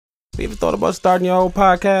You ever thought about starting your own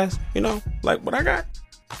podcast? You know, like what I got?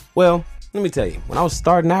 Well, let me tell you, when I was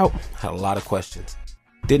starting out, I had a lot of questions.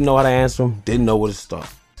 Didn't know how to answer them, didn't know where to start.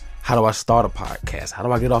 How do I start a podcast? How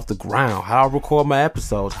do I get off the ground? How do I record my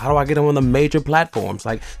episodes? How do I get them on the major platforms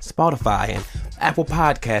like Spotify and Apple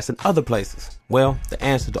Podcasts and other places? Well, the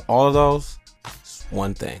answer to all of those is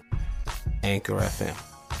one thing: Anchor FM.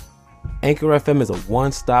 Anchor FM is a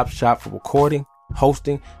one-stop shop for recording,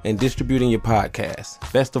 hosting, and distributing your podcast.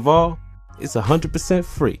 Best of all, it's 100%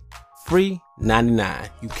 free. Free 99.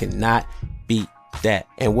 You cannot beat that.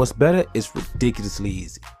 And what's better, it's ridiculously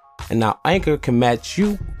easy. And now Anchor can match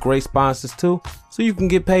you with great sponsors too, so you can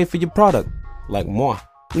get paid for your product, like moi.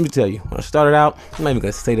 Let me tell you, when I started out, I'm not even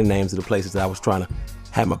going to say the names of the places that I was trying to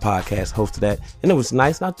have my podcast hosted at, and it was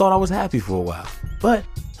nice, and I thought I was happy for a while. But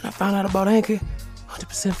when I found out about Anchor,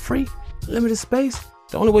 100% free, limited space,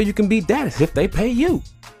 the only way you can beat that is if they pay you.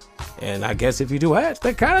 And I guess if you do ads,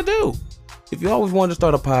 they kind of do. If you always wanted to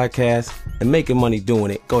start a podcast and making money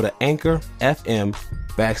doing it, go to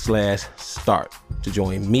Anchor.fm/start to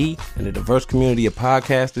join me and the diverse community of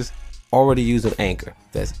podcasters already using Anchor.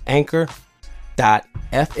 That's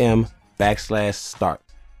Anchor.fm/start.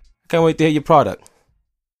 Can't wait to hear your product.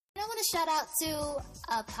 I want to shout out to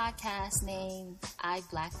a podcast named I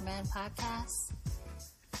Black Man Podcast.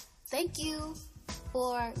 Thank you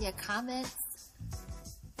for your comments.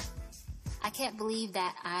 I can't believe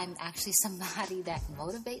that I'm actually somebody that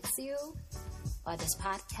motivates you by this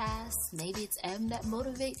podcast. Maybe it's M that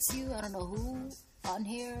motivates you. I don't know who on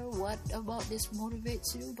here, what about this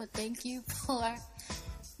motivates you, but thank you for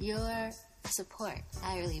your support.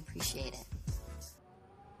 I really appreciate it.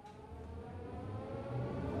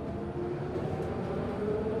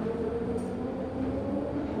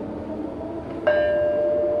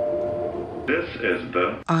 This is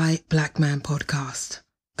the I Black Man Podcast.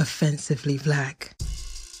 Offensively black.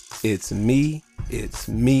 It's me, it's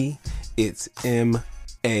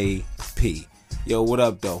M.A.P. Yo, what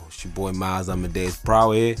up, though? It's your boy Miles Amadeus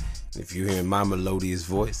Proud here. And if you're hearing my melodious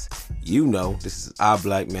voice, you know this is Our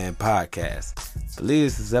Black Man Podcast. I believe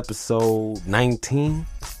this is episode 19.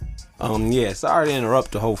 Sorry to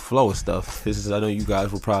interrupt the whole flow of stuff. I know you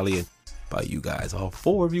guys were probably in, by you guys, all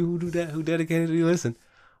four of you who do that, who dedicatedly listen.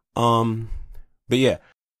 But yeah,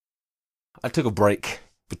 I took a break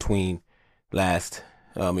between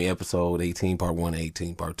episode 18 part 1 and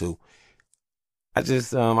 18 part 2. I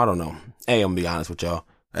just I don't know. Hey, I'm gonna be honest with y'all,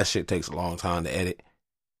 that shit takes a long time to edit,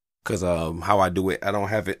 cause how I do it, I don't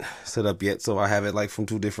have it set up yet, so I have it like from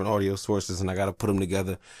two different audio sources, and I gotta put them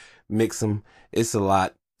together, mix them. It's a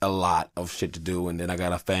lot of shit to do, and then I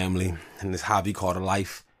got a family and this hobby called a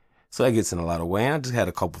life, so that gets in a lot of way. And I just had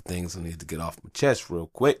a couple things I need to get off my chest real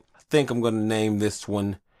quick. I think I'm gonna name this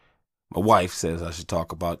one, my wife says I should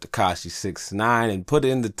talk about Tekashi 6ix9ine, and put it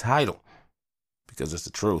in the title because it's the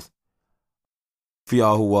truth. For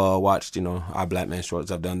y'all who watched, our Black Man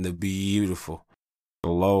shorts, I've done the beautiful,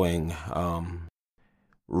 glowing,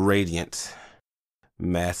 radiant,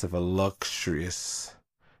 massive, luxurious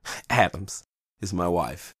Adams is my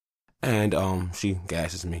wife. And she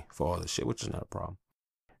gashes me for all this shit, which is not a problem.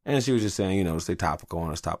 And she was just saying, to stay topical on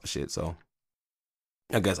this type of shit. So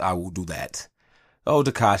I guess I will do that. Oh,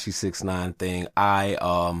 Tekashi 6ix9ine thing. I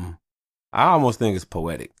almost think it's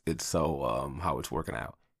poetic. It's so how it's working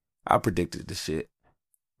out. I predicted the shit.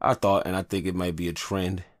 I thought, and I think it might be a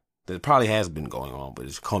trend that probably has been going on, but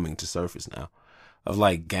it's coming to surface now, of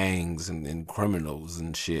like gangs and criminals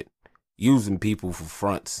and shit using people for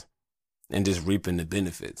fronts and just reaping the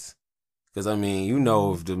benefits. Because I mean,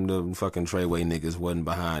 if the fucking Treyway niggas wasn't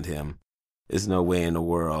behind him, there's no way in the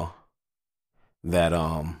world that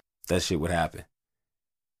that shit would happen.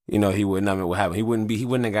 He wouldn't. I mean, what happened? He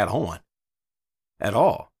wouldn't have got on at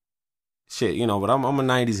all. Shit, but I'm a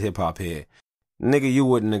 90s hip hop head. Nigga, you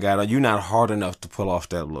wouldn't have got on. You're not hard enough to pull off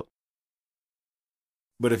that look.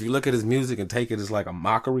 But if you look at his music and take it as like a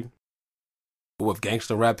mockery of what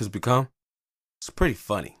gangster rap has become, it's pretty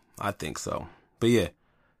funny. I think so. But yeah,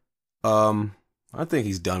 I think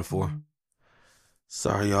he's done for.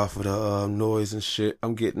 Sorry y'all for the noise and shit.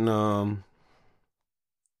 I'm getting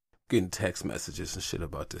text messages and shit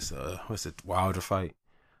about this what's it, Wilder fight.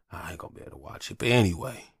 I ain't gonna be able to watch it, but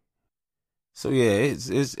anyway. So yeah, it's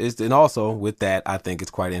and also with that, I think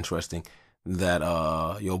it's quite interesting that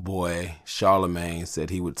your boy Charlemagne said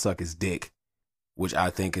he would suck his dick, which I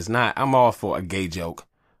think is not. I'm all for a gay joke.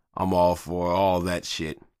 I'm all for all that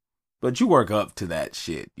shit, but you work up to that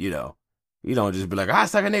shit, You don't just be like, I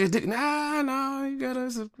suck a nigga's dick. Nah, you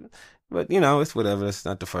gotta. But it's whatever. It's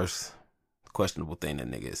not the first questionable thing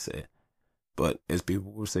that nigga has said. But as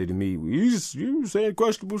people will say to me, you saying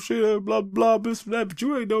questionable shit, blah, blah, this, that, but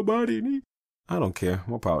you ain't nobody. I don't care.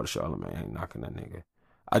 More power to Charlamagne. I ain't knocking that nigga.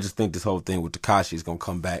 I just think this whole thing with Tekashi is going to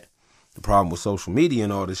come back. The problem with social media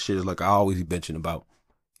and all this shit is like I always be bitching about.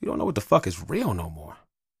 You don't know what the fuck is real no more.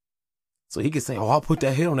 So he can say, oh, I'll put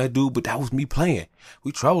that hit on that dude, but that was me playing.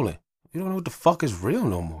 We trolling. You don't know what the fuck is real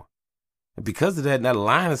no more. And because of that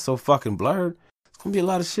line is so fucking blurred, it's going to be a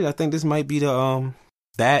lot of shit. I think this might be the,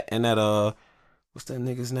 that and that, what's that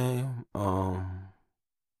nigga's name?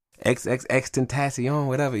 XXXTentacion,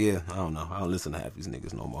 whatever. Yeah, I don't know. I don't listen to half these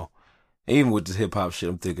niggas no more. Even with this hip hop shit,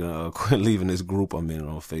 I'm thinking of quit leaving this group I'm in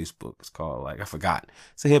on Facebook. It's called, like, I forgot.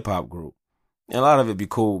 It's a hip hop group. And a lot of it be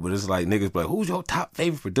cool, but it's like niggas be like, who's your top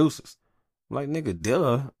favorite producers? I'm like, nigga,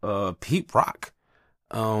 Dilla, Pete Rock,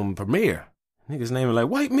 Premier. Niggas naming like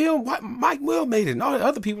Mike Mill made it. And all the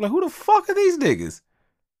other people like, who the fuck are these niggas?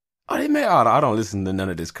 Oh, they made. Oh, I don't listen to none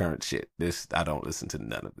of this current shit. I don't listen to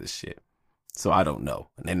none of this shit. So I don't know.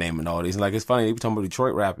 And they're naming all these. Like, it's funny. They be talking about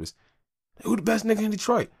Detroit rappers. Who the best nigga in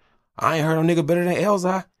Detroit? I ain't heard no nigga better than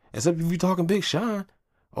Elzhi, except if you talking Big Sean.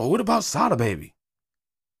 Or what about Sada Baby?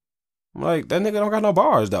 I'm like, that nigga don't got no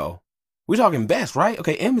bars, though. We talking best, right?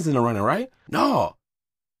 Okay, M is in the running, right? No.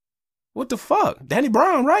 What the fuck? Danny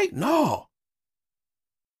Brown, right? No.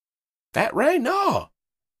 Fat Ray? No.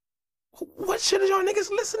 What shit are y'all niggas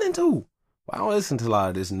listening to? Well, I don't listen to a lot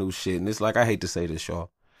of this new shit, and it's like, I hate to say this,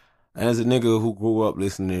 y'all. And as a nigga who grew up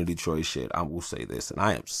listening to Detroit shit, I will say this, and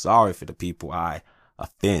I am sorry for the people I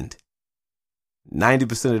offend.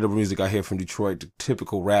 90% of the music I hear from Detroit, the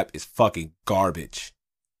typical rap, is fucking garbage.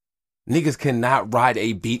 Niggas cannot ride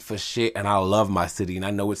a beat for shit, and I love my city, and I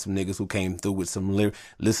know it's some niggas who came through with some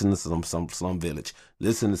listen to some Slum Village,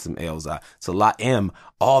 listen to some Elzhi, so La M,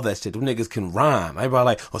 all that shit. Them niggas can rhyme. Everybody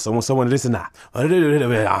like, oh, someone this and that.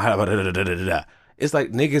 It's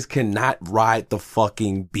like niggas cannot ride the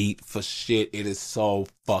fucking beat for shit. It is so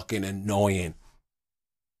fucking annoying.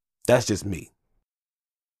 That's just me.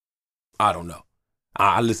 I don't know.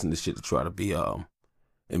 I listen to shit to try to be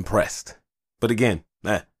impressed. But again,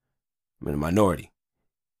 I'm in a minority.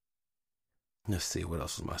 Let's see, what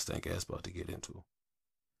else was my stank ass about to get into?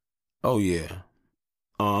 Oh yeah.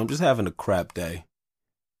 I'm just having a crap day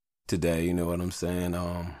today, you know what I'm saying?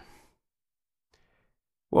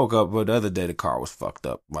 Woke up, but the other day the car was fucked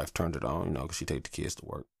up. Wife turned it on, because she take the kids to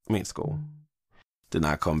work. School. Then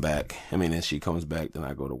I come back. Then she comes back, then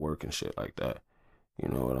I go to work and shit like that. You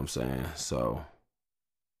know what I'm saying? So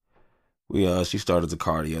she started the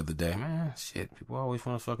car the other day. Man, shit, people always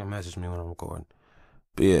want to fucking message me when I'm recording.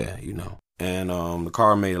 But yeah, And the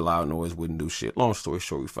car made a loud noise, wouldn't do shit. Long story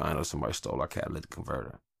short, we find out somebody stole our catalytic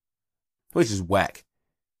converter. Which is whack.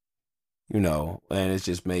 And it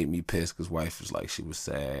just made me pissed because wife was like, she was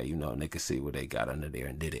sad, and they could see what they got under there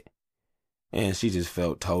and did it. And she just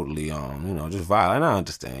felt totally, just violent. And I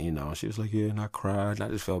understand, she was like, yeah, and I cried. And I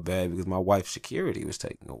just felt bad because my wife's security was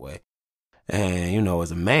taken away. And,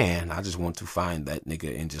 as a man, I just want to find that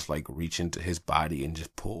nigga and just like reach into his body and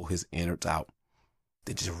just pull his innards out.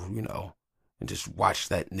 Then just, and just watch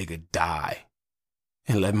that nigga die.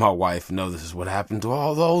 And let my wife know this is what happened to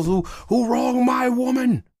all those who wronged my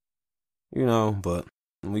woman. But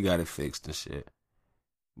we got it fixed and shit.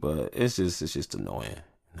 But it's just annoying,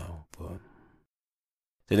 but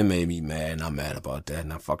then it made me mad, and I'm mad about that,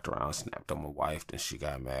 and I fucked around, snapped on my wife, then she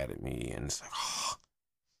got mad at me, and it's like, oh.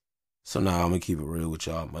 So now I'm gonna keep it real with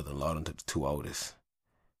y'all. Mother-in-law done took the two oldest.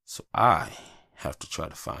 So I have to try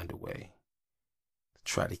to find a way to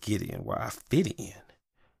try to get in where I fit in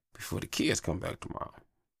before the kids come back tomorrow.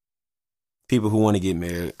 People who want to get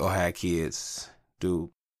married or have kids, dude,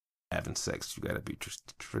 having sex, you gotta be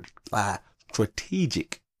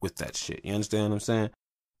strategic with that shit. You understand what I'm saying?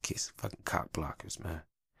 Kids fucking cock blockers, man.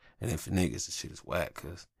 And then for niggas, the shit is whack,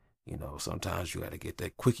 cause, sometimes you gotta get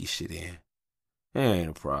that quickie shit in. It ain't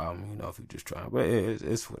a problem, if you just try, but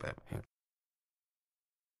it's whatever.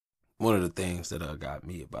 One of the things that got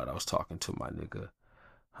me about, I was talking to my nigga,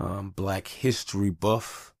 Black History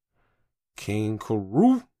buff, King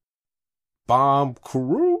Carew, Bomb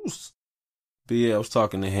Carews. But yeah, I was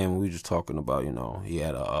talking to him, we were just talking about, he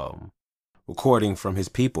had a recording from his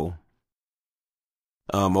people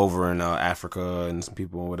over in Africa and some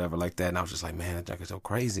people and whatever like that. And I was just like, man, that is so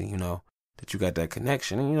crazy, that you got that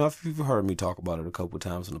connection. And, if you've heard me talk about it a couple of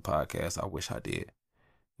times on the podcast, I wish I did.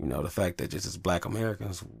 The fact that just as Black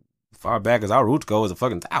Americans, far back as our roots go, is a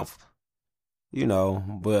fucking South.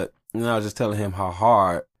 But, I was just telling him how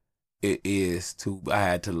hard it is I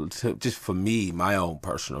had to just for me, my own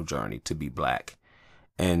personal journey to be Black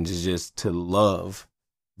and just to love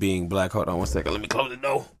being Black. Hold on one second. Let me close the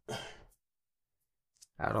door.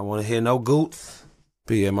 I don't want to hear no goots.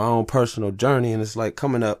 But yeah, my own personal journey, and it's like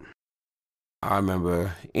coming up, I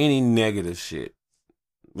remember any negative shit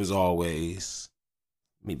was always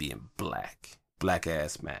me being black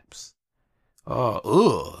ass maps.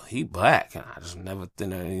 Oh, he black, and I just never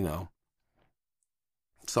think,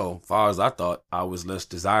 So far as I thought, I was less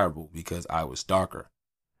desirable because I was darker.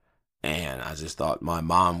 And I just thought my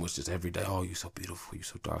mom was just every day, oh, you so beautiful, you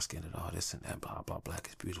so dark skinned and all this and that, blah, blah, black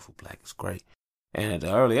is beautiful, black is great. And at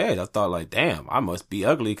the early age, I thought like, damn, I must be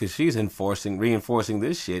ugly because she's reinforcing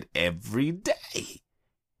this shit every day.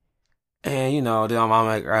 And, then my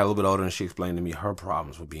mom got a little bit older and she explained to me her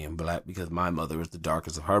problems with being black because my mother is the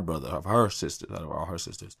darkest of her sisters, out of all her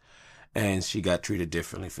sisters. And she got treated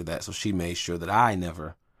differently for that. So she made sure that I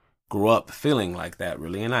never grew up feeling like that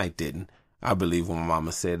really. And I didn't. I believe what my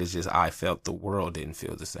mama said, it's just I felt the world didn't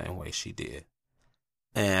feel the same way she did.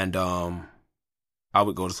 And I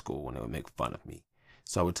would go to school and they would make fun of me.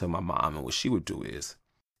 So I would tell my mom, and what she would do is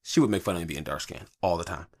she would make fun of me being dark skinned all the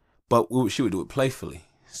time. But she would do it playfully.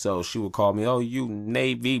 So she would call me, oh, you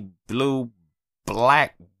navy blue,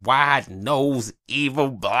 black, wide nose, evil,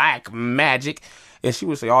 black magic. And she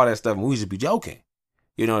would say all that stuff and we would just be joking.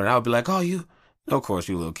 And I would be like, oh, of course,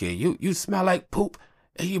 you little kid, you smell like poop.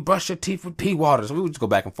 And you brush your teeth with pea water. So we would just go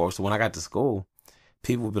back and forth. So when I got to school,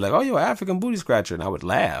 people would be like, oh, you're an African booty scratcher. And I would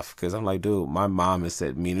laugh because I'm like, dude, my mom has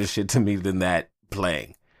said meaner shit to me than that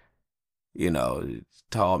playing. It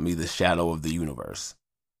taught me the shadow of the universe.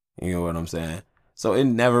 You know what I'm saying? So it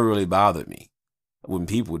never really bothered me. When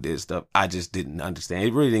people did stuff, I just didn't understand.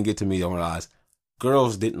 It really didn't get to me to realize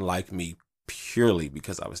girls didn't like me purely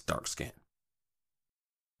because I was dark skinned.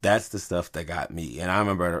 That's the stuff that got me. And I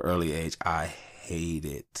remember at an early age, I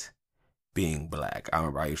hated being black. I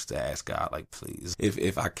remember I used to ask God, like, please,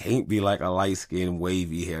 if I can't be like a light-skinned,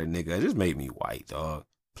 wavy-haired nigga, just make me white, dog.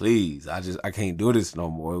 Please, I can't do this no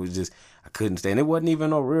more. It was just, I couldn't stand it. It wasn't even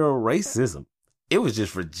no real racism. It was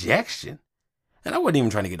just rejection. And I wasn't even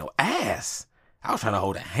trying to get no ass. I was trying to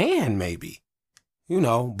hold a hand, maybe.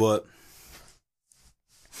 But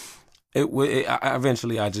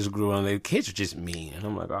eventually I just grew on. The kids are just mean. And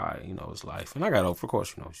I'm like, all right, it's life. And I got over, of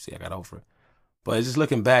course, I got over it. But just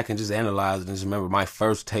looking back and just analyzing and just remember my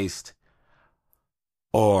first taste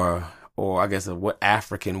or I guess of what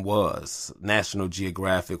African was. National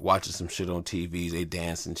Geographic, watching some shit on TV, they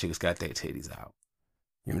dancing, chicks got their titties out.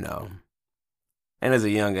 And as a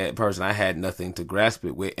young person, I had nothing to grasp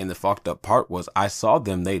it with. And the fucked up part was I saw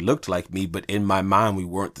them, they looked like me, but in my mind, we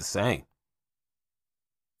weren't the same.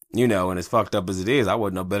 And as fucked up as it is, I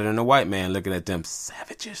wasn't no better than a white man looking at them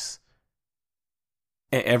savages.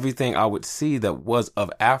 And everything I would see that was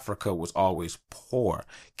of Africa was always poor.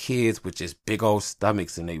 Kids with just big old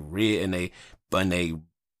stomachs and they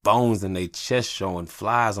bones and they chest showing,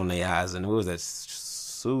 flies on their eyes. And it was that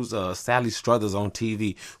Sally Struthers on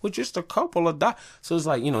TV with just a couple of dots. So it's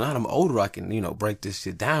like, now I'm older, I can, break this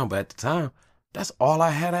shit down. But at the time, that's all I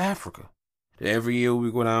had of Africa. Every year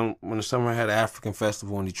we go down, when the summer I had an African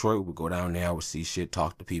festival in Detroit, we'd go down there, I would see shit,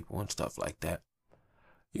 talk to people and stuff like that.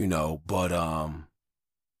 But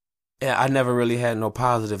yeah, I never really had no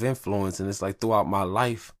positive influence. And it's like throughout my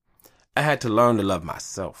life, I had to learn to love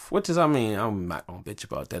myself, which is, I'm not going to bitch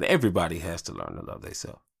about that. Everybody has to learn to love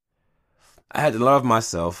themselves. I had to love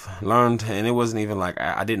myself, and it wasn't even like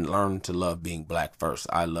I didn't learn to love being black first.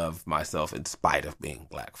 I loved myself in spite of being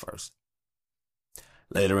black first.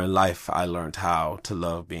 Later in life, I learned how to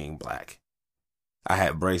love being black. I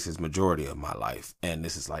had braces majority of my life, and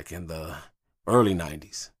this is like in the early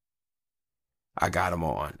 90s. I got them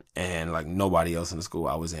on, and like nobody else in the school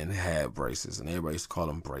I was in had braces, and everybody used to call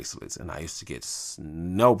them bracelets, and I used to get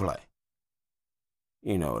no play.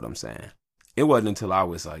 You know what I'm saying? It wasn't until I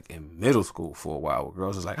was like in middle school for a while where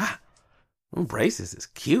girls was like, them braces is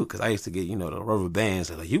cute, because I used to get, the rubber bands.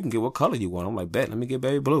 They're like, you can get what color you want. I'm like, bet, let me get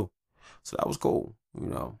baby blue. So that was cool,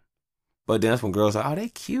 But then that's when girls are, oh, they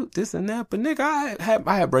cute, this and that. But nigga, I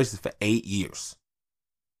had braces for 8 years.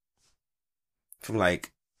 From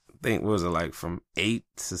like, I think, what was it, like from 8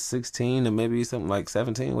 to 16 or maybe something like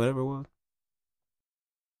 17, whatever it was.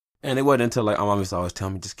 And it wasn't until like my mom used to always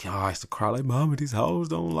tell me, I used to cry like, Mama, these hoes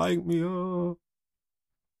don't like me. Oh.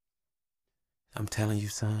 I'm telling you,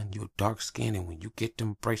 son, you're dark skinned, and when you get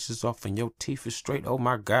them braces off and your teeth is straight, oh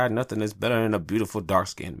my God, nothing is better than a beautiful dark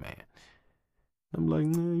skinned man. I'm like,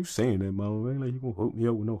 nah, you saying that, Mama? Ain't like you gonna hook me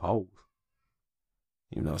up with no hoes.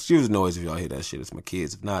 Excuse the noise if y'all hear that shit. It's my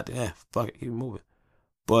kids. If not, fuck it, keep moving.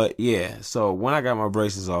 But yeah, so when I got my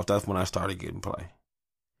braces off, that's when I started getting play.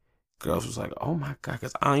 Girls was like, oh my God,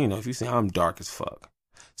 because if you see, I'm dark as fuck.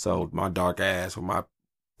 So my dark ass with my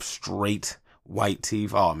straight white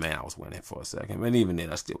teeth. Oh man, I was winning for a second. And even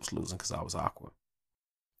then I still was losing because I was awkward.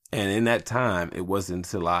 And in that time, it wasn't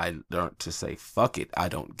until I learned to say, fuck it, I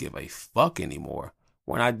don't give a fuck anymore,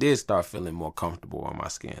 when I did start feeling more comfortable on my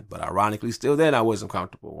skin. But ironically, still then, I wasn't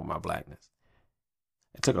comfortable with my blackness.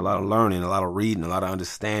 It took a lot of learning, a lot of reading, a lot of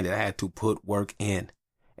understanding. I had to put work in.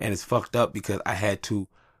 And it's fucked up because I had to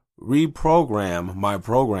reprogram my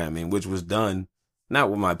programming, which was done not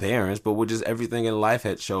with my parents, but with just everything in life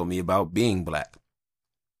had showed me about being black.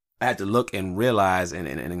 I had to look and realize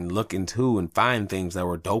and look into and find things that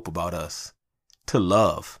were dope about us to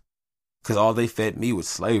love. Because all they fed me was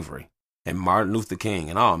slavery and Martin Luther King.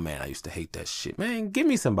 And oh man, I used to hate that shit. Man, give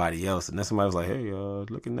me somebody else. And then somebody was like, hey,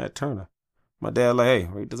 look at Nat Turner. My dad like, hey,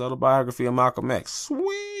 read this autobiography of Malcolm X.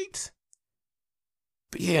 Sweet.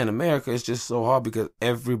 But yeah, in America, it's just so hard because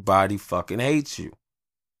everybody fucking hates you.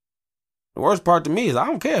 The worst part to me is I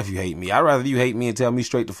don't care if you hate me. I'd rather you hate me and tell me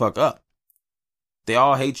straight the fuck up. They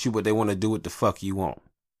all hate you, but they want to do what the fuck you want.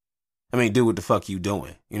 I mean, do what the fuck you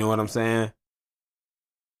doing. You know what I'm saying?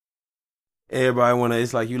 Everybody want to,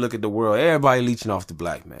 it's like you look at the world, everybody leeching off the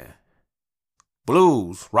black man.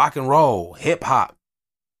 Blues, rock and roll, hip hop.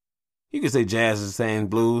 You could say jazz is saying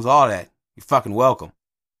blues, all that. You're fucking welcome.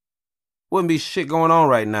 Wouldn't be shit going on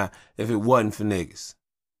right now if it wasn't for niggas.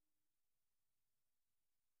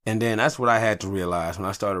 And then that's what I had to realize when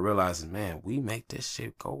I started realizing, man, we make this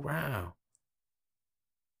shit go round.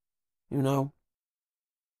 You know?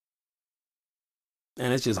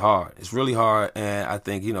 And it's just hard. It's really hard. And I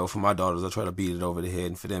think, you know, for my daughters, I try to beat it over the head.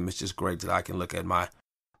 And for them, it's just great that I can look at my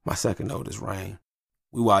second oldest, Rain.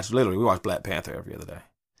 We watch Black Panther every other day.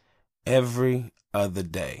 Every other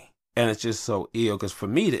day. And it's just so ill. Because for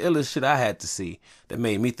me, the illest shit I had to see that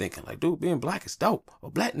made me thinking, like, dude, being black is dope. Or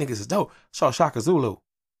black niggas is dope. Saw Shaka Zulu.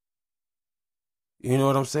 You know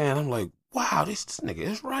what I'm saying? I'm like, wow, this nigga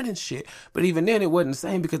is writing shit. But even then, it wasn't the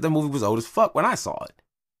same because the movie was old as fuck when I saw it.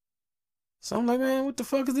 So I'm like, man, what the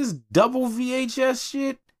fuck is this double VHS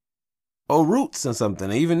shit? Or Roots or something.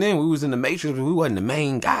 And even then, we was in the Matrix, but we wasn't the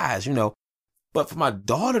main guys, you know. But for my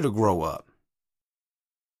daughter to grow up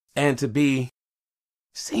and to be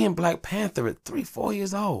seeing Black Panther at 3-4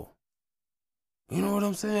 years old. You know what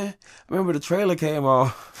I'm saying? I remember the trailer came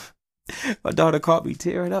on. My daughter caught me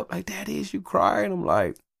tearing up. Like, Daddy, is you crying? I'm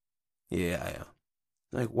like, yeah, I am.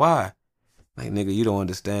 Like, why? Like, nigga, you don't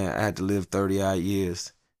understand. I had to live 30-odd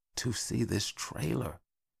years to see this trailer.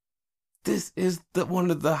 This is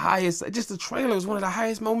one of the highest, just the trailer is one of the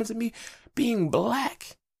highest moments of me being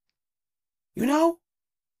black. You know?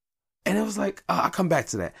 And it was like, I come back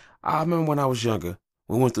to that. I remember when I was younger,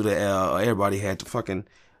 we went through the, everybody had the fucking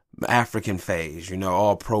African phase, you know,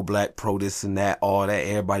 all pro-black, pro this and that, all that.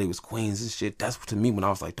 Everybody was queens and shit. That's to me when I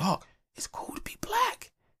was like, dog, it's cool to be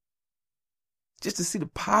black. Just to see the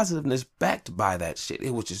positiveness backed by that shit. It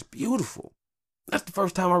was just beautiful. That's the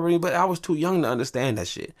first time I really, but I was too young to understand that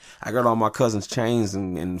shit. I got all my cousins' chains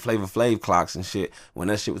and Flavor Flav clocks and shit when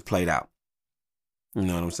that shit was played out. You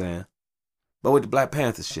know what I'm saying? But with the Black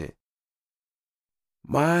Panther shit,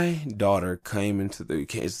 my daughter came into the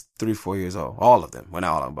kids 3-4 years old. All of them. Well,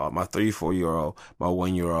 not all of them. My 3-4-year-old, my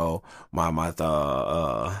 1-year-old, my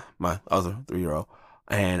other 3-year-old,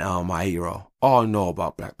 and my 8-year-old all know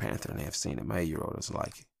about Black Panther and they have seen it. My 8-year-old doesn't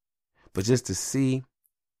like it. But just to see,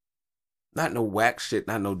 not no whack shit,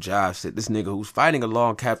 not no jive shit. This nigga who's fighting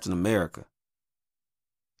along Captain America.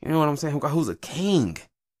 You know what I'm saying? Who's a king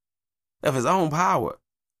of his own power.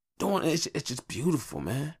 Doing it, it's just beautiful,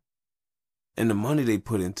 man. And the money they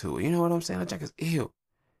put into it. You know what I'm saying? That jack is ill.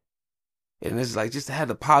 And it's like just to have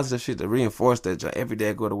the positive shit to reinforce that job. Every day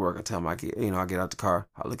I go to work, I tell them I get out the car,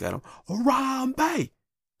 I look at them, Harambe.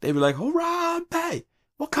 They be like, Harambe.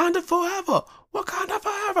 Wakanda forever. Wakanda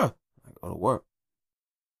forever. I go to work.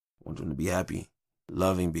 I want them to be happy.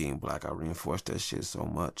 Loving being black. I reinforce that shit so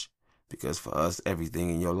much. Because for us, everything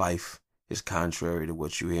in your life is contrary to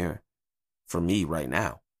what you hear. For me right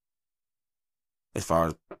now. As far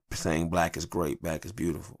as saying black is great, black is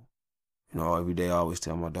beautiful. You know, every day I always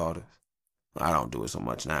tell my daughters. I don't do it so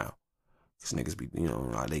much now. Because niggas be, you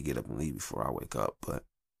know, they get up and leave before I wake up. But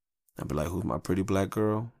I be like, who's my pretty black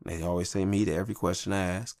girl? They always say me to every question I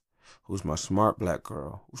ask. Who's my smart black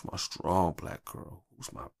girl? Who's my strong black girl?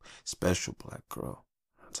 Who's my special black girl?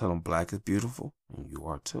 I tell them black is beautiful, and you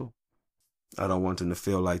are too. I don't want them to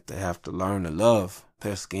feel like they have to learn to love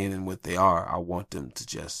their skin and what they are. I want them to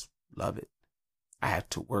just love it. I had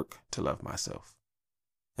to work to love myself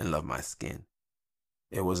and love my skin.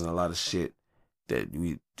 There wasn't a lot of shit that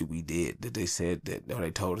we did that they said that or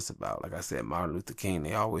they told us about. Like I said, Martin Luther King,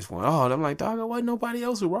 they always went, oh, I'm like, dog, there wasn't nobody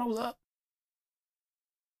else who rose up.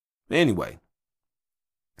 Anyway,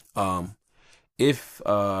 if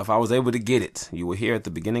I was able to get it, you will hear at the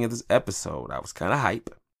beginning of this episode, I was kind of hype.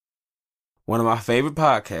 One of my favorite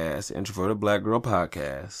podcasts, Introverted Black Girl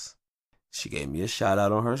Podcast, she gave me a shout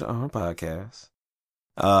out on her podcast.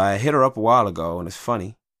 I hit her up a while ago, and it's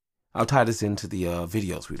funny. I'll tie this into the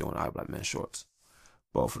videos we do on iBlack Men Shorts.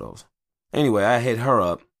 Both of those. Anyway, I hit her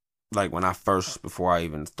up like before I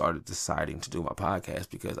even started deciding to do my podcast,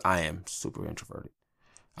 because I am super introverted.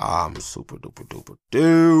 I'm super duper duper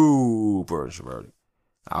duper introverted.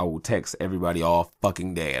 I will text everybody all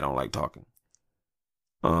fucking day. I don't like talking.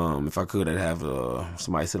 If I could, I'd have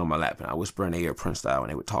somebody sit on my lap and I whisper in their ear, Prince style, and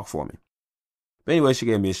they would talk for me. But anyway, she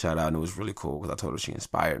gave me a shout out, and it was really cool because I told her she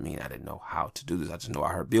inspired me, and I didn't know how to do this. I just know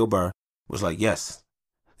I heard Bill Burr was like, yes,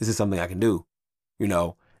 this is something I can do, you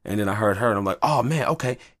know. And then I heard her, and I'm like, oh man,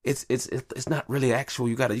 okay, it's not really actual.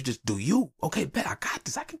 You just do you. Okay, bet I got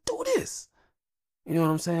this. I can do this. You know what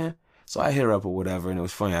I'm saying? So I hit her up or whatever, and it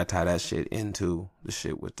was funny. I tied that shit into the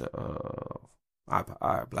shit with the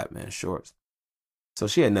Black Man Shorts. So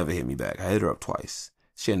she had never hit me back. I hit her up twice.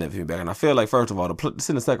 She had never hit me back, and I feel like, first of all, this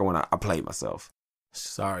in the second one, I played myself.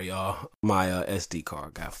 Sorry, y'all. My SD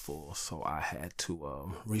card got full, so I had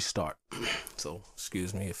to restart. So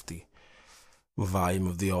excuse me if the volume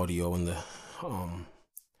of the audio and the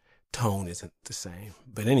tone isn't the same.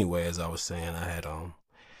 But anyway, as I was saying, I had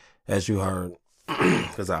as you heard,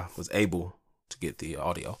 because I was able to get the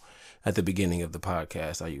audio at the beginning of the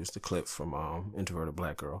podcast, I used the clip from Introverted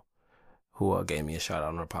Black Girl, who gave me a shout out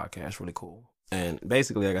on her podcast. Really cool. And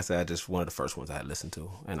basically, like I said, just one of the first ones I had listened to,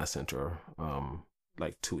 and I sent her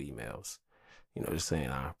like 2 emails, you know, just saying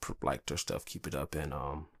I liked her stuff, keep it up, and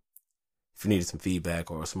if you needed some feedback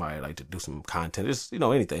or somebody like to do some content, just, you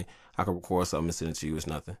know, anything, I could record something and send it to you. It's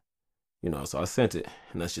nothing, you know. So I sent it,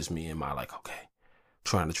 and that's just me and my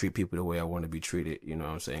trying to treat people the way I want to be treated, you know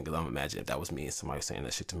what I'm saying? Because I'm imagining if that was me and somebody saying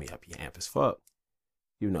that shit to me, I'd be amp as fuck,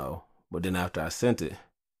 you know. But then after I sent it,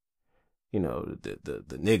 you know,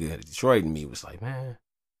 the nigga at Detroit in me was like, man,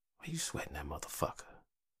 why you sweating that motherfucker?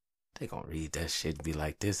 They gonna read that shit and be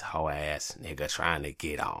like, this hoe ass nigga trying to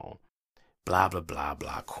get on. Blah, blah, blah,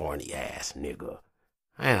 blah, corny ass nigga.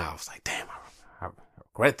 And I was like, damn, I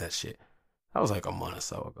regret that shit. That was like a month or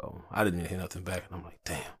so ago. I didn't even hear nothing back, and I'm like,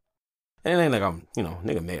 damn. And it ain't like I'm, you know,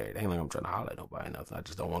 nigga married. It ain't like I'm trying to holler at nobody or nothing. I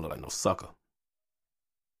just don't want to look like no sucker.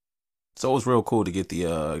 So it was real cool to get the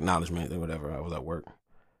acknowledgement and whatever. I was at work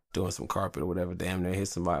doing some carpet or whatever. Damn near hit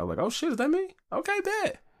somebody. I was like, oh shit, is that me? Okay,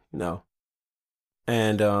 bet. You know.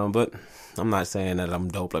 And, but I'm not saying that I'm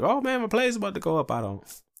dope. Like, oh man, my play's about to go up. I don't.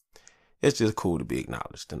 It's just cool to be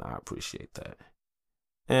acknowledged, and I appreciate that.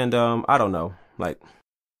 And, I don't know. Like,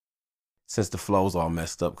 since the flow's all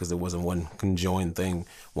messed up because it wasn't one conjoined thing,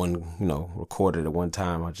 one, you know, recorded at one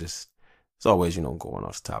time, it's always, you know, going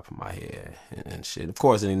off the top of my head and shit. Of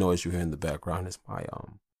course, any noise you hear in the background is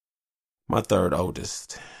my third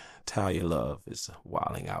oldest, Talia Love, is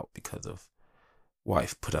wilding out because of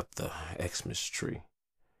wife put up the Xmas tree,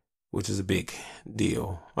 which is a big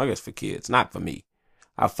deal, I guess, for kids. Not for me.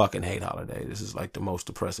 I fucking hate holidays. This is like the most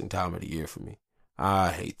depressing time of the year for me.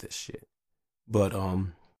 I hate this shit. But,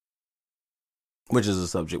 which is a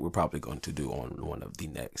subject we're probably going to do on one of the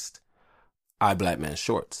next iBlack Men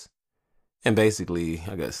Shorts. And basically,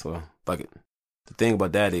 I guess, well, fuck it. The thing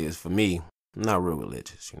about that is, for me, I'm not real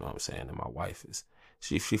religious, you know what I'm saying? And my wife is,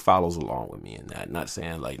 she follows along with me in that. Not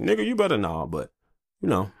saying like, nigga, you better know, but, you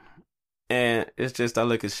know. And it's just, I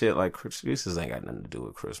look at shit like, Christmas ain't got nothing to do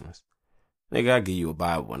with Christmas. Nigga, I give you a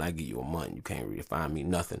Bible and I give you a month. You can't really find me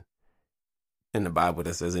nothing in the Bible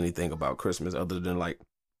that says anything about Christmas other than like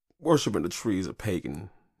worshiping the trees of pagan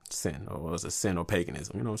sin, or was a sin or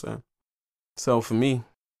paganism, you know what I'm saying? So for me,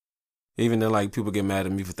 even though like people get mad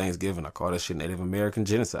at me for Thanksgiving, I call that shit Native American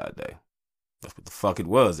Genocide Day. That's what the fuck it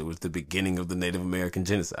was. It was the beginning of the Native American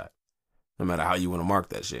genocide. No matter how you want to mark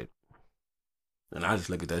that shit. And I just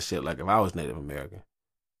look at that shit like if I was Native American,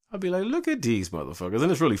 I'd be like, look at these motherfuckers.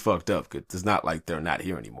 And it's really fucked up because it's not like they're not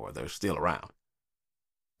here anymore. They're still around.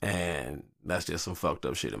 And that's just some fucked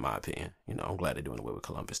up shit in my opinion. You know, I'm glad they're doing away with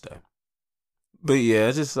Columbus Day. But yeah,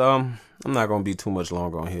 it's just, I'm not going to be too much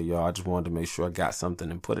longer on here, y'all. I just wanted to make sure I got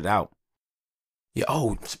something and put it out. Yeah,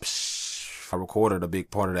 I recorded a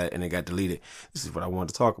big part of that and it got deleted. This is what I wanted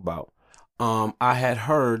to talk about. I had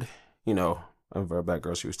heard, you know, a very bad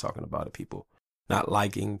girl, she was talking about it, people not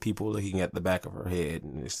liking people looking at the back of her head.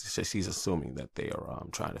 And she's assuming that they are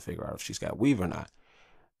trying to figure out if she's got weave or not.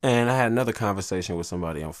 And I had another conversation with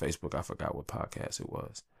somebody on Facebook. I forgot what podcast it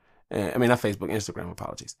was. And, I mean, not Facebook, Instagram,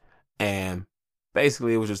 apologies. And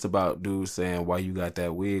basically, it was just about dudes saying why you got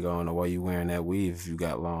that wig on or why you wearing that weave if you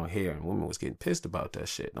got long hair. And women was getting pissed about that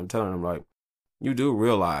shit. And I'm telling them, like, you do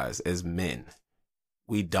realize as men,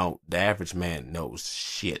 We don't. The average man knows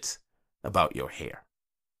shit about your hair.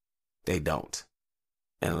 They don't.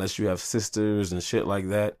 And unless you have sisters and shit like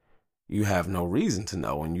that, you have no reason to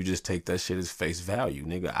know, and you just take that shit as face value.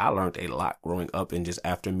 Nigga, I learned a lot growing up and just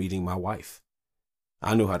after meeting my wife.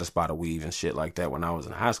 I knew how to spot a weave and shit like that when I was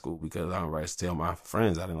in high school because I remember to tell my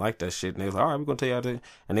friends I didn't like that shit. And they was like, all right, we're going to tell you how to.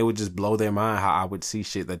 And they would just blow their mind how I would see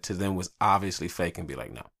shit that to them was obviously fake and be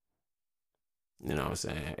like, no. You know what I'm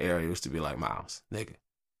saying? Ariel used to be like, Miles, nigga,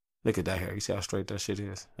 look at that hair. You see how straight that shit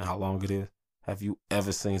is and how long it is? Have you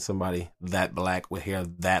ever seen somebody that black with hair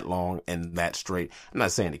that long and that straight? I'm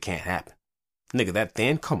not saying it can't happen. Nigga, that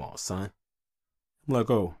thin? Come on, son. I'm like,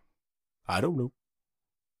 oh, I don't know.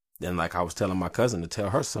 Then like I was telling my cousin to tell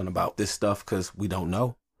her son about this stuff because we don't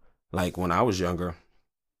know. Like when I was younger,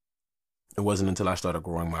 it wasn't until I started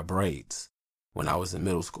growing my braids when I was in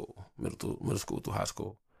middle school through high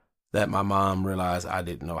school, that my mom realized I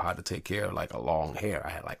didn't know how to take care of like a long hair.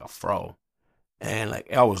 I had like a fro. And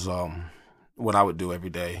like I was what I would do every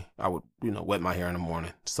day, I would, wet my hair in the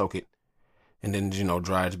morning, soak it, and then,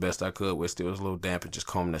 dry it as best I could where it still was a little damp and just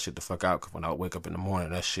comb that shit the fuck out. Because when I would wake up in the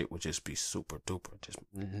morning, that shit would just be super duper, just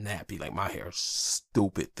nappy. Like my hair is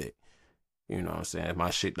stupid thick. You know what I'm saying? If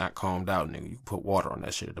my shit not combed out, nigga, you can put water on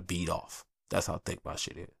that shit, it'll bead off. That's how thick my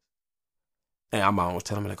shit is. And my mom was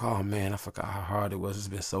telling me like, oh man, I forgot how hard it was. It's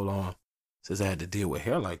been so long since I had to deal with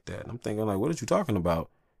hair like that. And I'm thinking like, what are you talking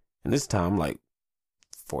about? And this time, like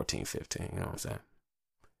 14, 15, you know what I'm saying?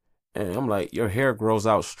 And I'm like, your hair grows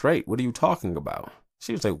out straight. What are you talking about?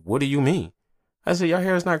 She was like, what do you mean? I said, your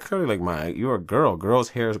hair is not curly like mine. You're a girl.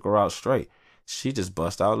 Girls' hairs grow out straight. She just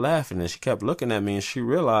bust out laughing and she kept looking at me and she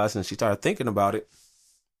realized and she started thinking about it.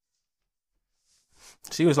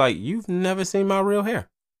 She was like, you've never seen my real hair.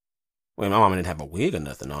 Well, my mama didn't have a wig or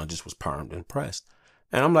nothing on, just was permed and pressed.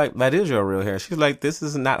 And I'm like, that is your real hair. She's like, this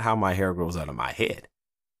is not how my hair grows out of my head.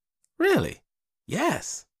 Really?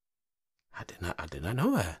 Yes. I did not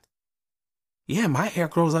know that. Yeah, my hair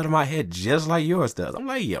grows out of my head just like yours does. I'm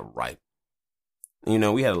like, yeah, right.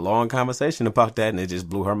 We had a long conversation about that and it just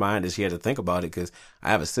blew her mind and she had to think about it because I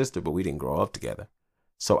have a sister, but we didn't grow up together.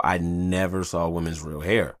 So I never saw women's real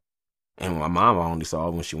hair. And my mom only saw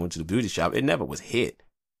it when she went to the beauty shop. It never was hit.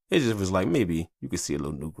 It just was like maybe you could see a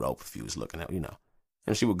little new growth if you was looking at,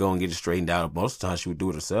 And she would go and get it straightened out. Most of the time she would do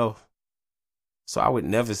it herself. So I would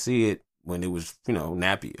never see it when it was,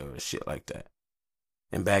 nappy or shit like that.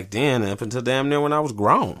 And back then, up until damn near when I was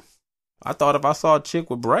grown, I thought if I saw a chick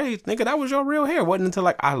with braids, nigga, that was your real hair. It wasn't until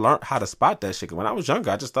like I learned how to spot that shit. When I was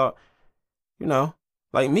younger, I just thought,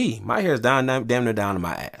 like me, my hair's damn near down to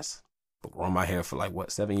my ass. But growing my hair for like,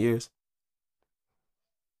 7 years?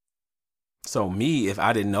 So me, if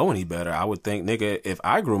I didn't know any better, I would think, nigga, if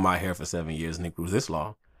I grew my hair for 7 years and it grew this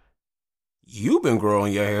long, you've been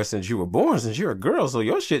growing your hair since you were born, since you're a girl. So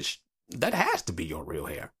your shit, that has to be your real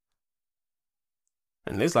hair.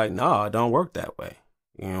 And it's like, no, it don't work that way.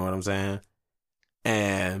 You know what I'm saying?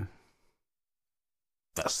 And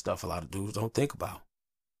that's stuff a lot of dudes don't think about.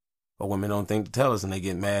 Or women don't think to tell us and they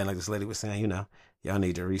get mad. Like this lady was saying, y'all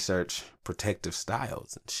need to research protective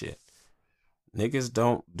styles and shit. Niggas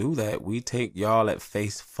don't do that. We take y'all at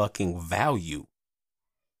face fucking value.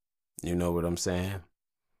 You know what I'm saying?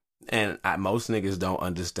 And most niggas don't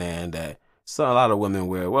understand that. So a lot of women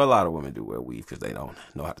do wear weave because they don't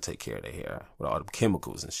know how to take care of their hair with all the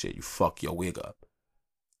chemicals and shit. You fuck your wig up.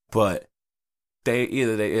 But they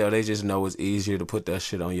just know it's easier to put that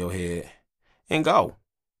shit on your head and go.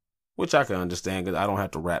 Which I can understand because I don't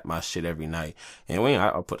have to wrap my shit every night. And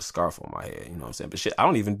I'll put a scarf on my head, you know what I'm saying? But shit, I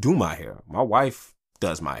don't even do my hair. My wife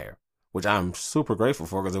does my hair, which I'm super grateful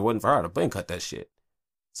for because if it wasn't for her, I'd have been cut that shit.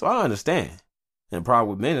 So I understand. And the problem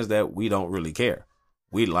with men is that we don't really care.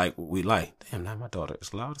 We like what we like. Damn, now my daughter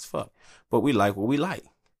is loud as fuck. But we like what we like.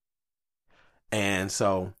 And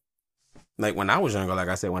so, like when I was younger, like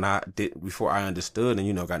I said, before I understood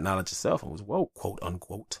and, got knowledge of self and was woke, quote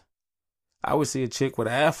unquote, I would see a chick with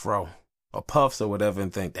an afro or puffs or whatever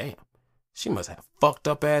and think, damn, she must have fucked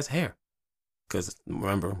up ass hair. Because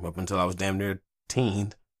remember, up until I was damn near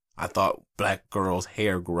teen, I thought black girls'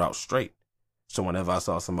 hair grew out straight. So whenever I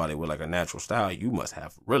saw somebody with like a natural style, you must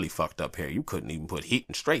have really fucked up hair. You couldn't even put heat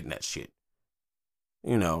and straighten that shit.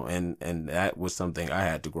 And that was something I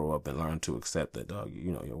had to grow up and learn to accept that, dog,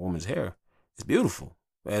 your woman's hair is beautiful.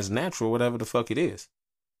 It's natural, whatever the fuck it is.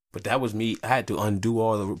 But that was me. I had to undo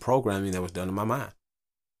all the programming that was done in my mind.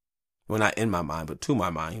 Well, not in my mind, but to my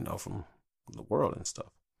mind, from the world and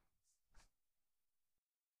stuff.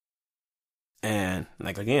 And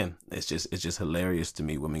like, again, it's just hilarious to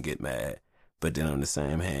me. Women get mad. But then on the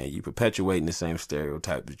same hand, you perpetuating the same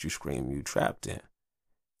stereotype that you scream you trapped in.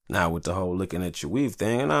 Now, with the whole looking at your weave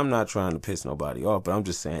thing, and I'm not trying to piss nobody off, but I'm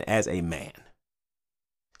just saying, as a man,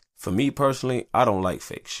 for me personally, I don't like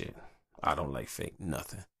fake shit. I don't like fake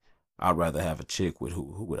nothing. I'd rather have a chick with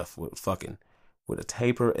with a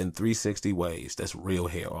taper and 360 waves. That's real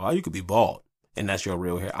hair. Or you could be bald, and that's your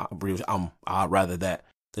real hair. I'd rather that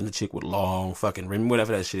than the chick with long fucking rim,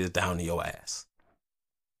 whatever that shit is down to your ass.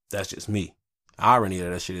 That's just me. Irony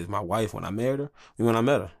of that shit is my wife, when I married her, when I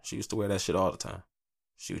met her, she used to wear that shit all the time.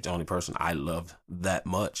 She was the only person I loved that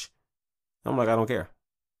much. I'm like, I don't care.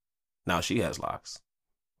 Now she has locks.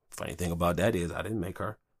 Funny thing about that is I didn't make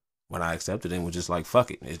her. When I accepted it, was just like,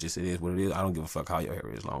 fuck it. It is what it is. I don't give a fuck how your hair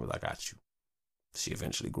is as long as I got you. She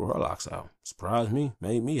eventually grew her locks out. Surprised me.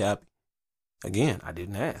 Made me happy. Again, I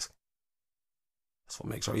didn't ask. That's what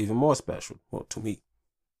makes her even more special. Well, to me.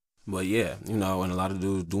 But yeah, and a lot of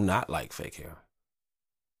dudes do not like fake hair.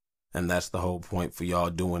 And that's the whole point for y'all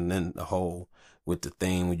doing then the whole with the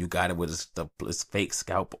thing when you got it with this fake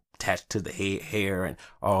scalp attached to the hair and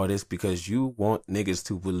all this, because you want niggas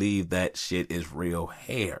to believe that shit is real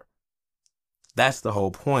hair. That's the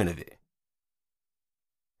whole point of it.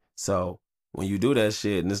 So when you do that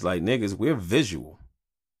shit and it's like, niggas, we're visual.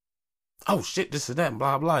 Oh shit, this is that,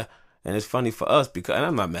 blah, blah. And it's funny for us because, and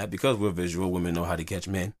I'm not mad, because we're visual, women know how to catch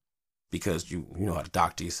men because you know how to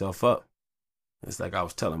doctor yourself up. It's like I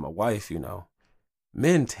was telling my wife,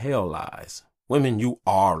 men tell lies. Women, you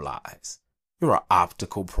are lies. You're an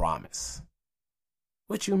optical promise.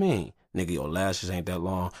 What you mean? Nigga, your lashes ain't that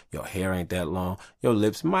long. Your hair ain't that long. Your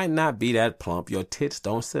lips might not be that plump. Your tits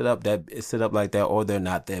don't sit up like that, or they're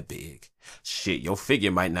not that big. Shit, your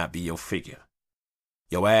figure might not be your figure.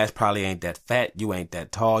 Your ass probably ain't that fat. You ain't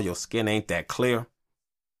that tall. Your skin ain't that clear.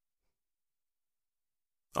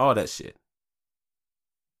 All that shit.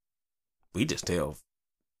 We just tell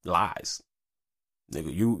lies.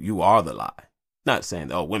 Nigga, you are the lie. Not saying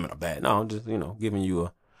that, women are bad. No, I'm just, giving you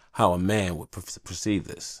how a man would perceive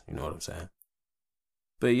this. You know what I'm saying?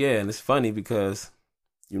 But yeah, and it's funny because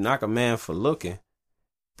you knock a man for looking,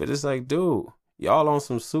 but it's like, dude, y'all on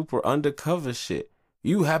some super undercover shit.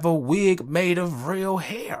 You have a wig made of real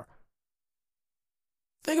hair.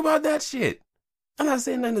 Think about that shit. I'm not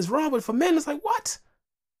saying nothing is wrong, but for men, it's like, what?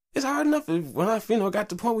 It's hard enough when I, got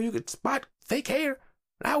to the point where you could spot fake hair.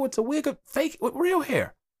 Now it's a wig of fake with real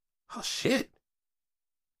hair. Oh, shit.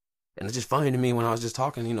 And it's just funny to me when I was just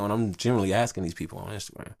talking, and I'm generally asking these people on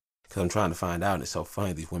Instagram because I'm trying to find out. And it's so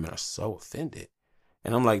funny. These women are so offended.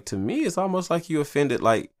 And I'm like, to me, it's almost like you offended.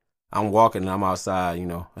 Like I'm walking and I'm outside,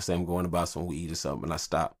 I say I'm going to buy some weed or something. And I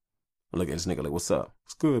stop. I look at this nigga like, what's up?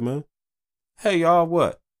 It's good, man. Hey, y'all,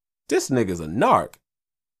 what? This nigga's a narc.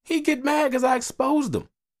 He get mad because I exposed him.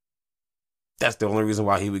 That's the only reason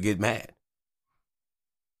why he would get mad.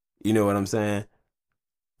 You know what I'm saying?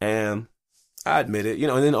 And I admit it,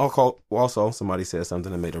 and then also somebody said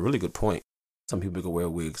something that made a really good point. Some people can wear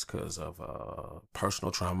wigs because of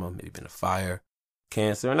personal trauma, maybe been a fire,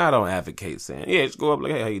 cancer. And I don't advocate saying, yeah, just go up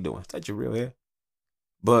like, hey, how you doing? Is that your real hair?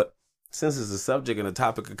 But since it's a subject and a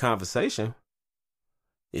topic of conversation,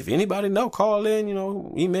 if anybody know, call in,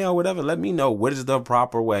 email, whatever, let me know what is the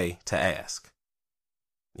proper way to ask.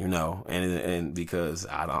 And because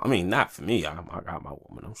not for me, I got my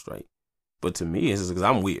woman, I'm straight. But to me, it's just because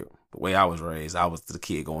I'm weird. The way I was raised, I was the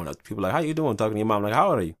kid going up to people like, how you doing? Talking to your mom, like, how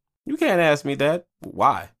old are you? You can't ask me that.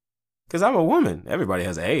 Why? Because I'm a woman. Everybody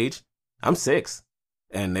has an age. I'm 6.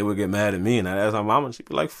 And they would get mad at me, and I'd ask my mom, and she'd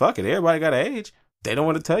be like, fuck it, everybody got an age. They don't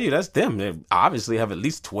want to tell you, that's them. They obviously have at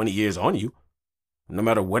least 20 years on you. No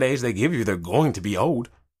matter what age they give you, they're going to be old.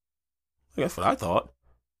 That's what I thought.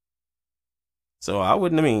 So I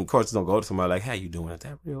wouldn't, of course, don't go to somebody like, how you doing? Is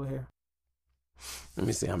that real hair? Let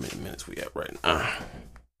me see how many minutes we at right now.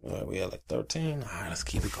 We at like 13. All right, let's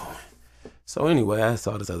keep it going. So anyway, I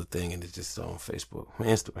saw this other thing, and it's just on Facebook,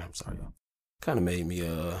 Instagram, sorry, y'all. Kind of made me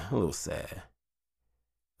a little sad.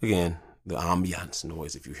 Again, the ambiance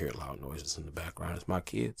noise, if you hear loud noises in the background, it's my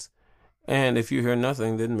kids. And if you hear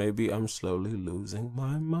nothing, then maybe I'm slowly losing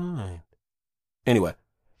my mind. Anyway,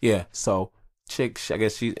 yeah, so chick, I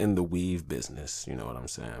guess she's in the weave business, you know what I'm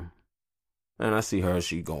saying? And I see her,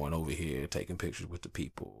 she going over here, taking pictures with the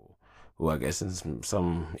people who I guess is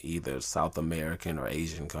some either South American or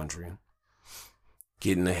Asian country.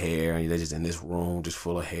 Getting the hair, and they're just in this room just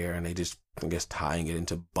full of hair, and they just, I guess, tying it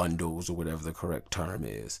into bundles or whatever the correct term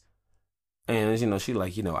is. And, she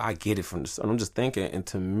like, I get it from the, and I'm just thinking, and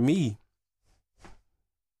to me,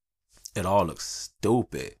 it all looks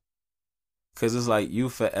stupid. Because it's like you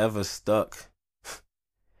forever stuck.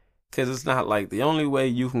 Because it's not like the only way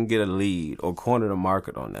you can get a lead or corner the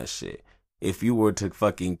market on that shit, if you were to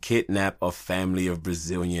fucking kidnap a family of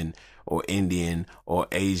Brazilian or Indian or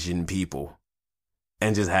Asian people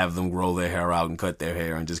and just have them grow their hair out and cut their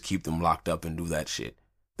hair and just keep them locked up and do that shit.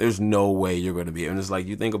 There's no way you're going to be. And it's like,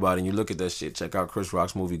 you think about it and you look at that shit. Check out Chris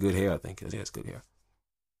Rock's movie Good Hair, I think. Yeah, it's Good Hair.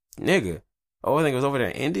 Nigga. Oh, I think it was over there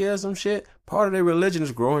in India or some shit. Part of their religion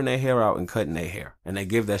is growing their hair out and cutting their hair. And they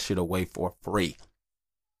give that shit away for free.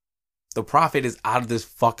 The profit is out of this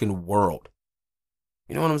fucking world.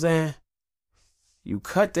 You know what I'm saying? You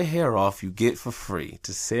cut the hair off, you get for free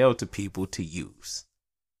to sell to people to use.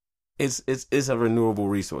 It's a renewable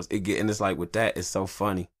resource. And it's like with that, it's so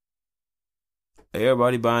funny.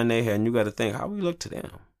 Everybody buying their hair, and you got to think, how we look to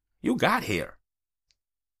them? You got hair.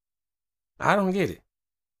 I don't get it.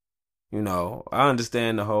 You know, I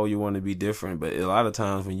understand the whole you want to be different, but a lot of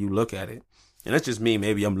times when you look at it, and that's just me,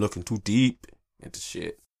 maybe I'm looking too deep into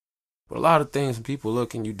shit. But a lot of things when people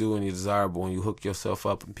look and you do and you're desirable and you hook yourself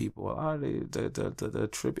up and people, a lot of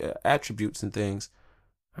the attributes and things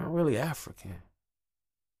aren't really African.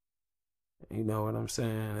 You know what I'm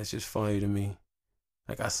saying? It's just funny to me.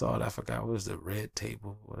 Like I saw it, I forgot, what was the Red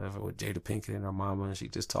Table, whatever, with Jada Pinkett and her mama, and she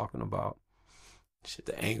just talking about shit,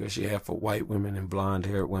 the anger she had for white women and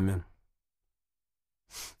blonde-haired women.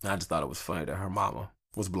 And I just thought it was funny that her mama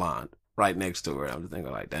was blonde right next to her. I'm just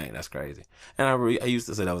thinking like, dang, that's crazy. And I used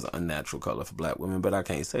to say that was an unnatural color for black women, but I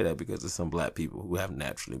can't say that because there's some black people who have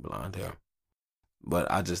naturally blonde hair.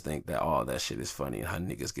 But I just think that all that shit is funny and how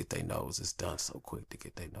niggas get their noses done so quick to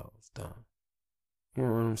get their nose done. You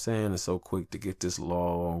know what I'm saying? It's so quick to get this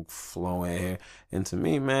long, flowing hair. And to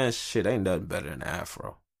me, man, shit ain't nothing better than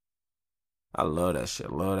afro. I love that shit.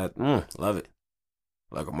 Love that. Love it.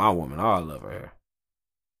 Like my woman, I love her hair.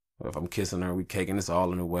 If I'm kissing her, we caking, it's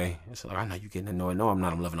all in the way. It's like, I know you getting annoyed. No, I'm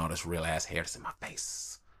not. I'm loving all this real ass hair that's in my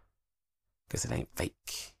face. Because it ain't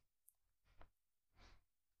fake.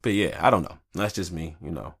 But yeah, I don't know. That's just me,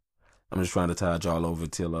 you know. I'm just trying to tide y'all over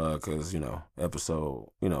till, because, you know, episode,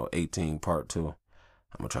 18, part 2.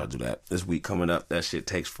 I'm going to try to do that this week coming up. That shit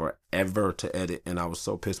takes forever to edit. And I was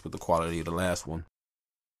so pissed with the quality of the last one.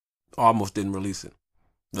 Almost didn't release it.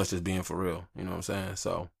 That's just being for real. You know what I'm saying?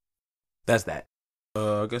 So, that's that.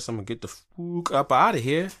 I guess I'm going to get the fuck up out of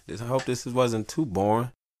here. I hope this wasn't too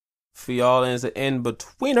boring for y'all as an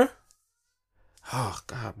in-betweener. Oh,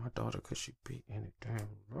 God, my daughter, could she be any damn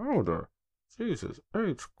louder? Jesus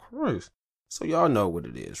H. Christ. So y'all know what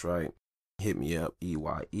it is, right? Hit me up,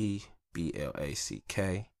 EYEBLACKMAN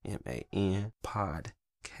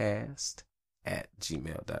podcast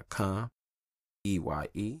 @gmail.com.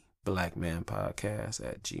 EYE blackmanpodcast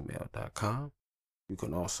 @gmail.com. You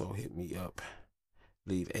can also hit me up,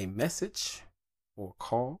 leave a message or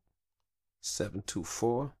call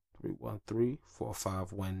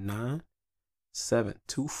 724-313-4519.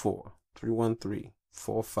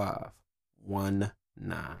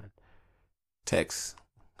 724-313-4519. Text,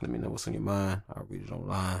 let me know what's on your mind. I'll read it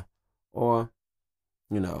online. Or,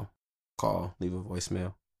 call, leave a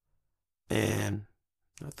voicemail. And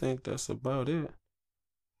I think that's about it.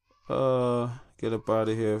 Get up out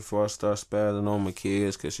of here before I start spazzing on my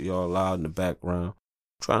kids because she all loud in the background.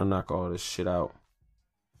 Trying to knock all this shit out.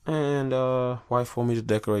 And wife want me to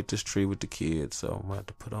decorate this tree with the kids, so I'm gonna have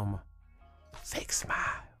to put on my fake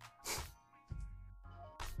smile.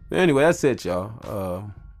 But anyway, that's it,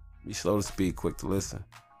 y'all. Be slow to speak, quick to listen.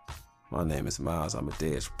 My name is Miles. I'm a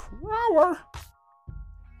Dead Prower.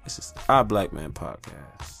 This is our Black Man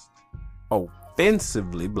Podcast.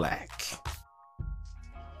 Offensively black.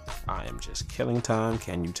 I am just killing time,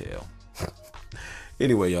 can you tell?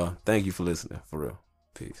 Anyway, y'all, thank you for listening. For real.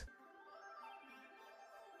 Peace.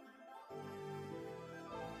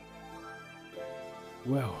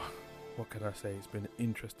 Well, what can I say? It's been an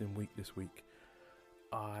interesting week this week.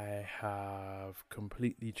 I have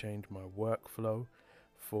completely changed my workflow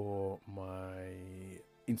for my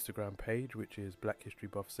Instagram page, which is Black History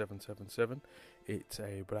Buff 777. It's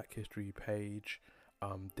a Black History page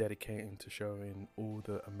dedicating to showing all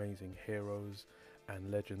the amazing heroes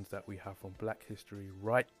and legends that we have from Black history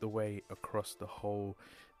right the way across the whole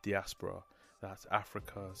diaspora. That's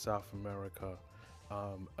Africa, South America,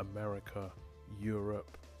 America,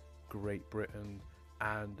 Europe, Great Britain,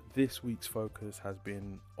 and this week's focus has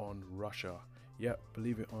been on Russia. Yep,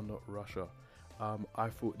 believe it or not, Russia. I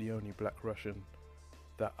thought the only Black Russian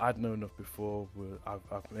that I'd known of before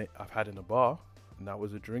I've had in a bar, and that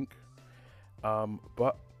was a drink.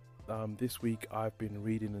 But this week I've been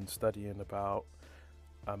reading and studying about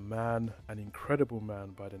an incredible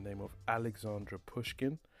man by the name of Alexander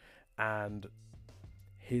Pushkin and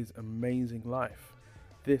his amazing life.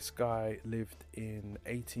 This guy lived in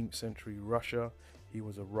 18th century Russia. He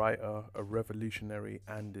was a writer, a revolutionary,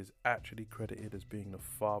 and is actually credited as being the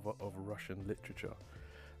father of Russian literature.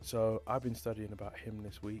 So I've been studying about him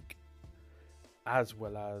this week, as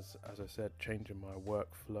well as I said, changing my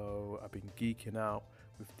workflow. I've been geeking out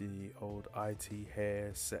with the old IT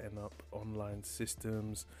hair, setting up online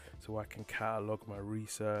systems so I can catalog my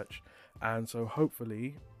research. And so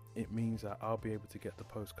hopefully it means that I'll be able to get the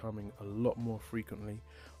posts coming a lot more frequently.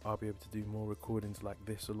 I'll be able to do more recordings like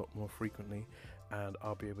this a lot more frequently, and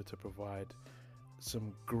I'll be able to provide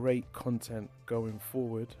some great content going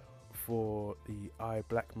forward for the I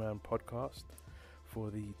Black Man podcast, for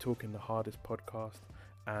the Talking the Hardest podcast,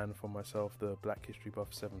 and for myself, the Black History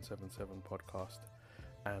Buff 777 podcast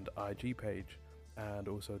and IG page. And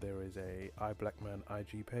also there is a I Black Man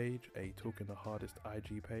IG page, a Talking the Hardest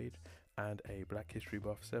IG page, and a Black History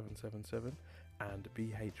Buff 777 and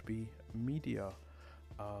BHB Media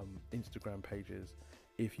Instagram pages.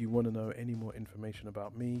 If you want to know any more information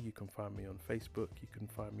about me, you can find me on Facebook, you can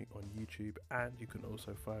find me on YouTube, and you can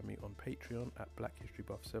also find me on Patreon at Black History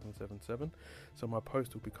Buff 777. So my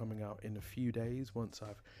post will be coming out in a few days once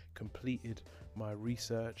I've completed my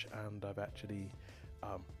research and I've actually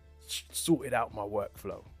sorted out my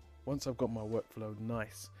workflow. Once I've got my workflow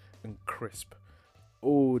nice and crisp,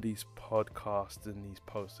 all these podcasts and these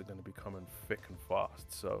posts are going to be coming thick and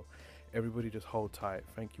fast. So everybody just hold tight.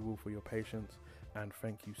 Thank you all for your patience. And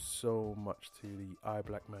thank you so much to the I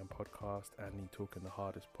Black Man podcast and the Talking the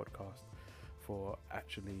Hardest podcast for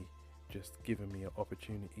actually just giving me an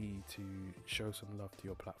opportunity to show some love to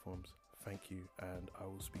your platforms. Thank you, and I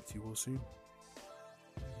will speak to you all soon.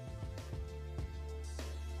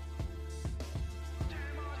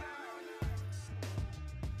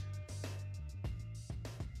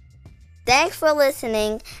 Thanks for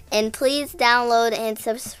listening, and please download and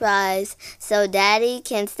subscribe so Daddy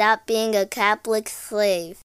can stop being a Catholic slave.